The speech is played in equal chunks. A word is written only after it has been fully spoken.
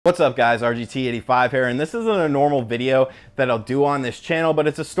What's up guys, RGT85 here, and this isn't a normal video that I'll do on this channel, but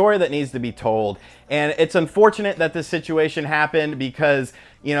it's a story that needs to be told. And it's unfortunate that this situation happened because,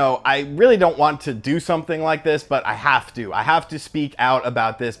 you know, I really don't want to do something like this, but I have to. I have to speak out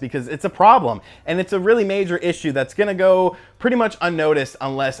about this because it's a problem, and it's a really major issue that's gonna go pretty much unnoticed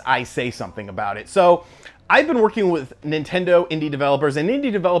unless I say something about it. So, I've been working with Nintendo indie developers and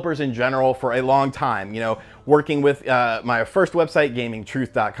indie developers in general for a long time, you know, working with my first website,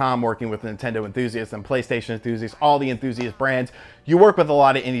 gamingtruth.com, working with Nintendo enthusiasts and PlayStation enthusiasts, all the enthusiast brands. You work with a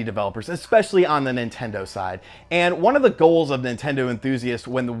lot of indie developers, especially on the Nintendo side. And one of the goals of Nintendo enthusiasts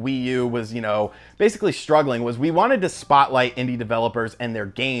when the Wii U was, you know, basically struggling was we wanted to spotlight indie developers and their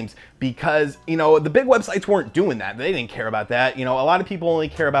games because, you know, the big websites weren't doing that. They didn't care about that. You know, a lot of people only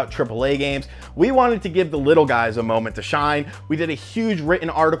care about AAA games. We wanted to give the little guys a moment to shine. We did a huge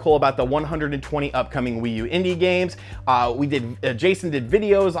written article about the 120 upcoming Wii U indie games. Jason did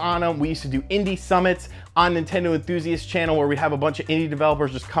videos on them. We used to do indie summits on Nintendo Enthusiast channel where we'd have a bunch of indie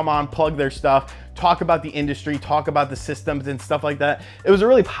developers just come on, plug their stuff, talk about the industry, talk about the systems and stuff like that. It was a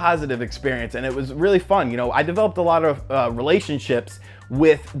really positive experience and it was really fun. You know, I developed a lot of relationships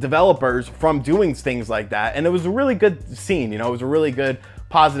with developers from doing things like that, and it was a really good scene. You know, it was a really good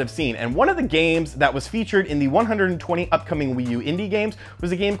positive scene. And one of the games that was featured in the 120 upcoming Wii U indie games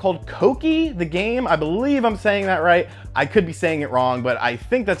was a game called Coqui the Game. I believe I'm saying that right. I could be saying it wrong, but I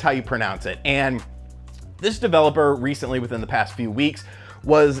think that's how you pronounce it. And this developer recently, within the past few weeks,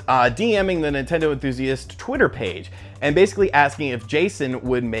 was DMing the Nintendo Enthusiast Twitter page and basically asking if Jason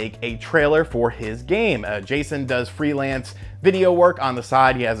would make a trailer for his game. Jason does freelance video work on the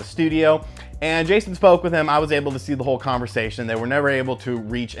side. He has a studio. And Jason spoke with him. I was able to see the whole conversation. They were never able to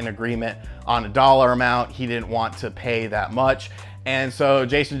reach an agreement on a dollar amount. He didn't want to pay that much. And so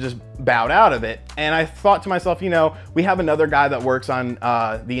Jason just bowed out of it. And I thought to myself, you know, we have another guy that works on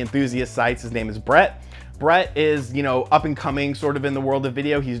the enthusiast sites. His name is Brett. Brett is, you know, up and coming sort of in the world of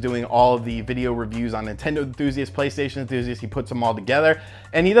video. He's doing all of the video reviews on Nintendo enthusiasts, PlayStation enthusiasts. He puts them all together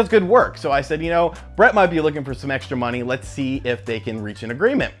and he does good work. So I said, you know, Brett might be looking for some extra money. Let's see if they can reach an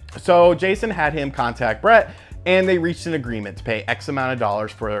agreement. So Jason had him contact Brett and they reached an agreement to pay X amount of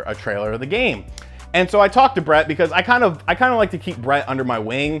dollars for a trailer of the game. And so I talked to Brett because I kind of like to keep Brett under my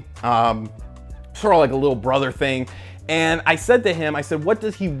wing, sort of like a little brother thing. And I said to him, I said, what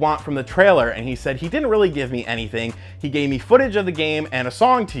does he want from the trailer? And he said, he didn't really give me anything. He gave me footage of the game and a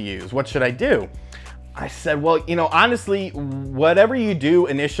song to use. What should I do? I said, well, you know, honestly, whatever you do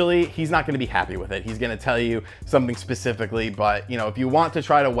initially, he's not going to be happy with it. He's going to tell you something specifically, but, you know, if you want to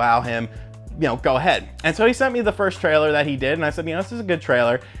try to wow him, you know, go ahead. And so he sent me the first trailer that he did. And I said, you know, this is a good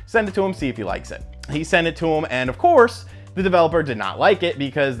trailer. Send it to him, see if he likes it. He sent it to him. And of course, the developer did not like it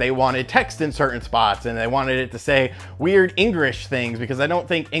because they wanted text in certain spots and they wanted it to say weird English things because I don't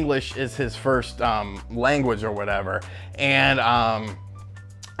think English is his first language or whatever. And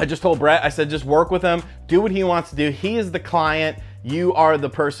I just told Brett, I said, just work with him, do what he wants to do. He is the client. You are the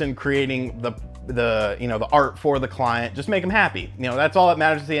person creating the art for the client. Just make him happy. You know, that's all that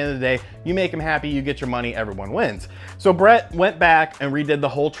matters at the end of the day. You make him happy, you get your money, everyone wins. So Brett went back and redid the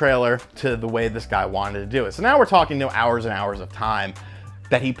whole trailer to the way this guy wanted to do it. So now we're talking, you know, hours and hours of time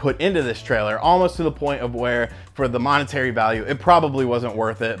that he put into this trailer, almost to the point of where for the monetary value, it probably wasn't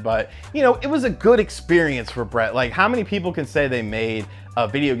worth it. But, you know, it was a good experience for Brett. Like, how many people can say they made a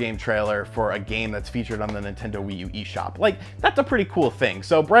video game trailer for a game that's featured on the Nintendo Wii U eShop? Like, that's a pretty cool thing.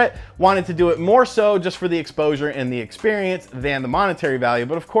 So Brett wanted to do it more so just for the exposure and the experience than the monetary value,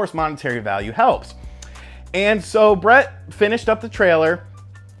 but of course monetary value helps. And so Brett finished up the trailer,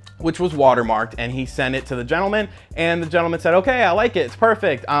 which was watermarked, and he sent it to the gentleman, and the gentleman said, okay, I like it, it's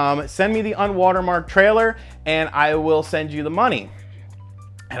perfect. Send me the unwatermarked trailer and I will send you the money.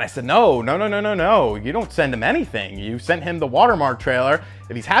 And I said, no, you don't send him anything. You sent him the watermark trailer.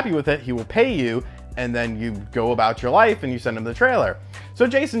 If he's happy with it, he will pay you, and then you go about your life and you send him the trailer. So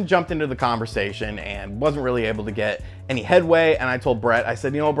Jason jumped into the conversation and wasn't really able to get any headway. And I told Brett, I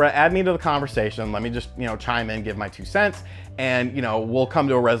said, you know, Brett, add me to the conversation. Let me just, you know, chime in, give my 2 cents, and, you know, we'll come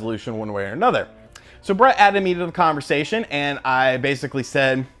to a resolution one way or another. So Brett added me to the conversation, and I basically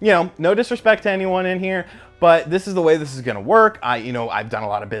said, you know, no disrespect to anyone in here, but this is the way this is gonna work. You know, I've done a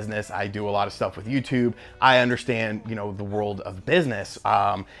lot of business. I do a lot of stuff with YouTube. I understand, you know, the world of business.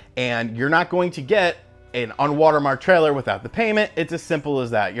 And you're not going to get an unwatermarked trailer without the payment. It's as simple as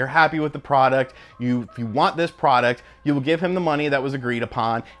that. You're happy with the product. If you want this product, you will give him the money that was agreed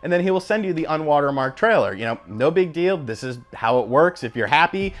upon, and then he will send you the unwatermarked trailer. You know, no big deal. This is how it works. If you're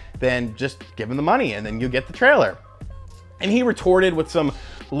happy, then just give him the money and then you get the trailer. And he retorted with some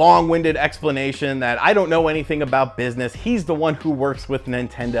long-winded explanation that I don't know anything about business. He's the one who works with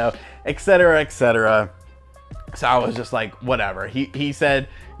Nintendo, etc., etc. So I was just like, whatever. He said,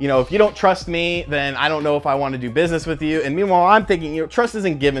 you know, if you don't trust me, then I don't know if I want to do business with you. And meanwhile, I'm thinking, you know, trust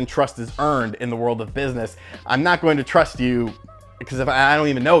isn't given, trust is earned in the world of business. I'm not going to trust you because if I don't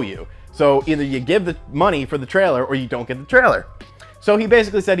even know you. So either you give the money for the trailer or you don't get the trailer. So he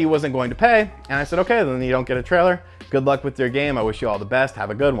basically said he wasn't going to pay. And I said, okay, then you don't get a trailer. Good luck with your game. I wish you all the best. Have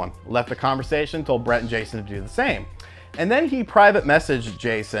a good one. Left the conversation, told Brett and Jason to do the same. And then he private messaged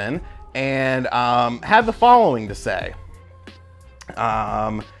Jason and had the following to say,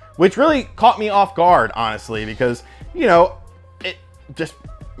 which really caught me off guard, honestly, because, you know,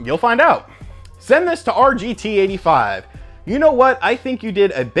 you'll find out. Send this to RGT85. You know what? I think you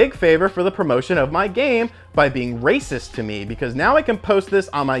did a big favor for the promotion of my game by being racist to me, because now I can post this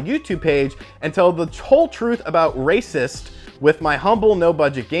on my YouTube page and tell the whole truth about racist with my humble no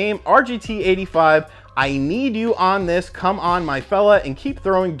budget game. RGT85, I need you on this. Come on, my fella, and keep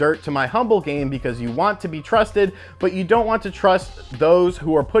throwing dirt to my humble game because you want to be trusted, but you don't want to trust those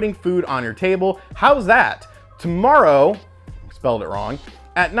who are putting food on your table. How's that? Tomorrow, spelled it wrong,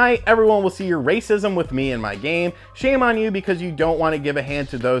 at night, everyone will see your racism with me in my game. Shame on you because you don't want to give a hand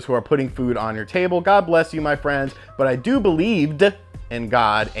to those who are putting food on your table. God bless you, my friends, but I do believed in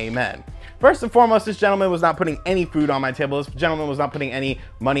God. Amen. First and foremost, this gentleman was not putting any food on my table. This gentleman was not putting any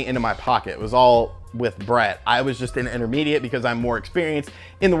money into my pocket. It was all with Brett. I was just an intermediate because I'm more experienced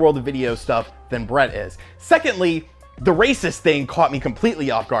in the world of video stuff than Brett is. Secondly, the racist thing caught me completely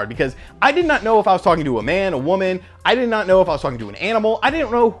off guard because I did not know if I was talking to a man, a woman. I did not know if I was talking to an animal. I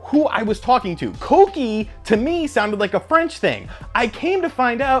didn't know who I was talking to. Coqui, to me, sounded like a French thing. I came to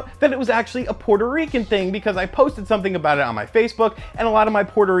find out that it was actually a Puerto Rican thing because I posted something about it on my Facebook, and a lot of my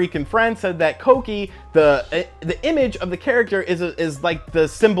Puerto Rican friends said that Coqui, the image of the character is like the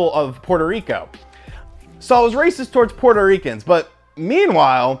symbol of Puerto Rico. So I was racist towards Puerto Ricans, but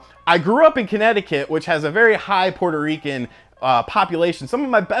meanwhile, I grew up in Connecticut, which has a very high Puerto Rican population. Some of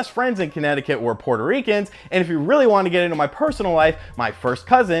my best friends in Connecticut were Puerto Ricans, and if you really want to get into my personal life, my first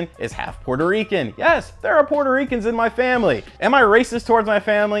cousin is half Puerto Rican. Yes, there are Puerto Ricans in my family. Am I racist towards my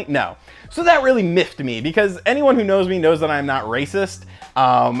family? No. So that really miffed me because anyone who knows me knows that I'm not racist.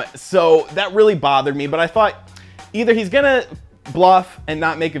 So that really bothered me, but I thought either he's gonna bluff and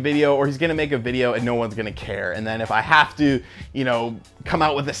not make a video, or he's gonna make a video and no one's gonna care. And then if I have to, you know, come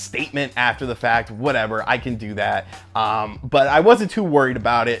out with a statement after the fact, whatever, I can do that. But I wasn't too worried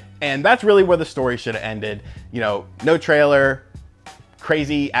about it. And that's really where the story should have ended. You know, no trailer,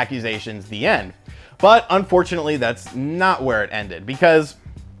 crazy accusations, the end. But unfortunately, that's not where it ended, because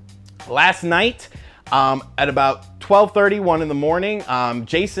last night at about 12:30, 1 in the morning,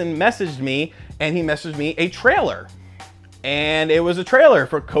 Jason messaged me, and he messaged me a trailer. And it was a trailer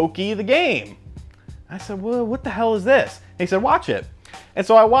for Coqui the Game. I said, well, what the hell is this? And he said, watch it. And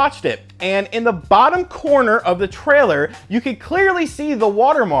so I watched it. And in the bottom corner of the trailer, you could clearly see the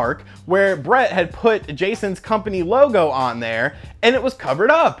watermark where Brett had put Jason's company logo on there, and it was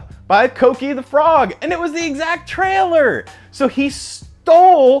covered up by Coqui the Frog. And it was the exact trailer. So he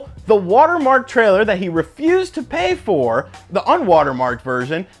stole the watermarked trailer that he refused to pay for, the unwatermarked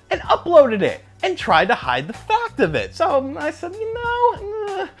version, and uploaded it and tried to hide the fact of it. So I said, you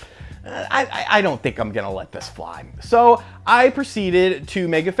know, I don't think I'm gonna let this fly. So I proceeded to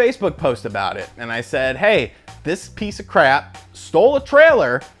make a Facebook post about it. And I said, hey, this piece of crap stole a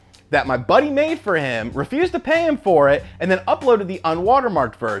trailer that my buddy made for him, refused to pay him for it, and then uploaded the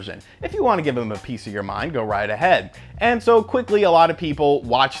unwatermarked version. If you want to give him a piece of your mind, go right ahead. And so quickly, a lot of people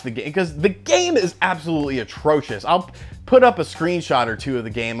watched the game, because the game is absolutely atrocious. I'll put up a screenshot or two of the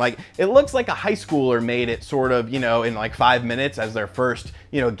game. Like, it looks like a high schooler made it sort of, you know, in like 5 minutes as their first,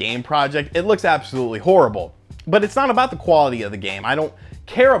 you know, game project. It looks absolutely horrible. But it's not about the quality of the game. I don't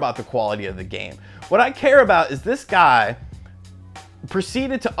care about the quality of the game. What I care about is this guy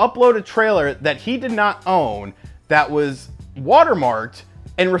proceeded to upload a trailer that he did not own that was watermarked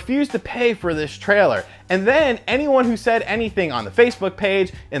and refused to pay for this trailer. And then anyone who said anything on the Facebook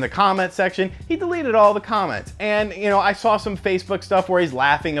page, in the comment section, he deleted all the comments. And, you know, I saw some Facebook stuff where he's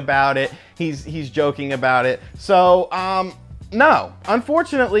laughing about it, he's joking about it. So, no,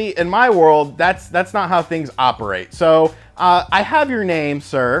 unfortunately, in my world, that's not how things operate. So, I have your name,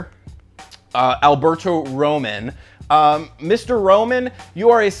 sir, Alberto Roman. Mr. Roman, you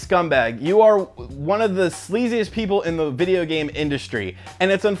are a scumbag. You are one of the sleaziest people in the video game industry.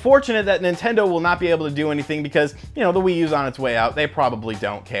 And it's unfortunate that Nintendo will not be able to do anything because, you know, the Wii U's on its way out. They probably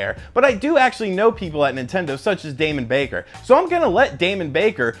don't care. But I do actually know people at Nintendo, such as Damon Baker. So I'm gonna let Damon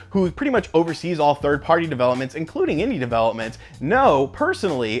Baker, who pretty much oversees all third-party developments, including indie developments, know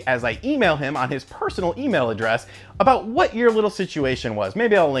personally, as I email him on his personal email address, about what your little situation was.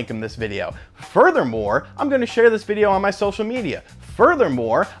 Maybe I'll link him this video. Furthermore, I'm gonna share this video on my social media.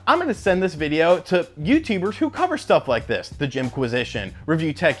 Furthermore, I'm gonna send this video to YouTubers who cover stuff like this, the Jimquisition,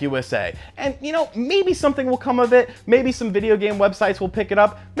 Review Tech USA. And you know, maybe something will come of it. Maybe some video game websites will pick it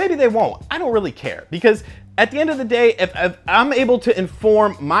up. Maybe they won't. I don't really care, because at the end of the day, if I'm able to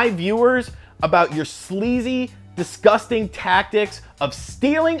inform my viewers about your sleazy, disgusting tactics of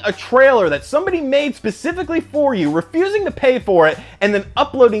stealing a trailer that somebody made specifically for you, refusing to pay for it, and then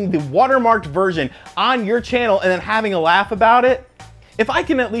uploading the watermarked version on your channel and then having a laugh about it, if I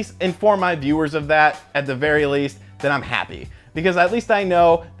can at least inform my viewers of that, at the very least, then I'm happy. Because at least I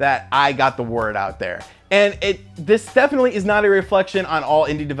know that I got the word out there. And this definitely is not a reflection on all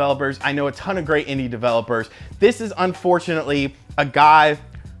indie developers. I know a ton of great indie developers. This is unfortunately a guy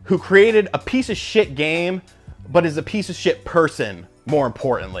who created a piece of shit game, but is a piece of shit person, more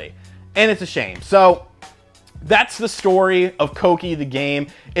importantly. And it's a shame. So that's the story of Coqui the Game.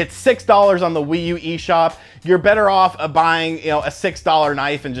 It's $6 on the Wii U eShop. You're better off buying, you know, a $6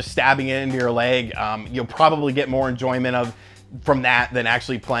 knife and just stabbing it into your leg. You'll probably get more enjoyment from that than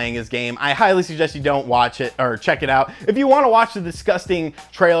actually playing his game. I highly suggest you don't watch it or check it out. If you want to watch the disgusting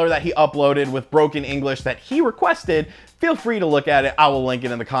trailer that he uploaded with broken English that he requested, feel free to look at it. I will link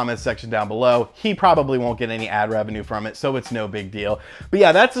it in the comments section down below. He probably won't get any ad revenue from it, so it's no big deal. But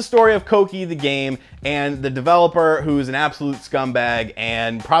yeah, that's the story of Coqui the Game and the developer who's an absolute scumbag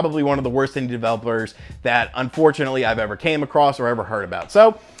and probably one of the worst indie developers that unfortunately I've ever came across or ever heard about.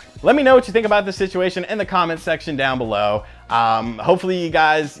 So let me know what you think about this situation in the comments section down below. Hopefully you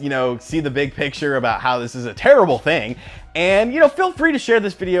guys, you know, see the big picture about how this is a terrible thing. And, you know, feel free to share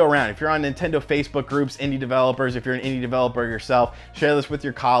this video around. If you're on Nintendo Facebook groups, indie developers, if you're an indie developer yourself, share this with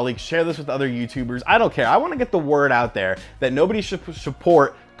your colleagues, share this with other YouTubers. I don't care. I want to get the word out there that nobody should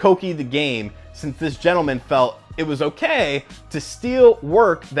support Coqui the Game, since this gentleman felt it was okay to steal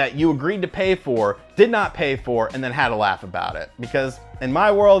work that you agreed to pay for, did not pay for, and then had a laugh about it. Because in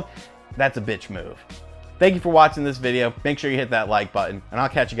my world, that's a bitch move. Thank you for watching this video. Make sure you hit that like button, and I'll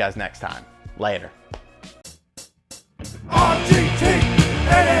catch you guys next time. Later. RGT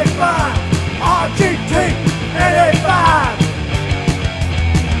 85, RGT 85.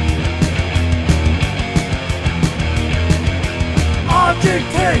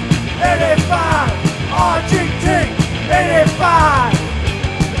 RGT 85, RGT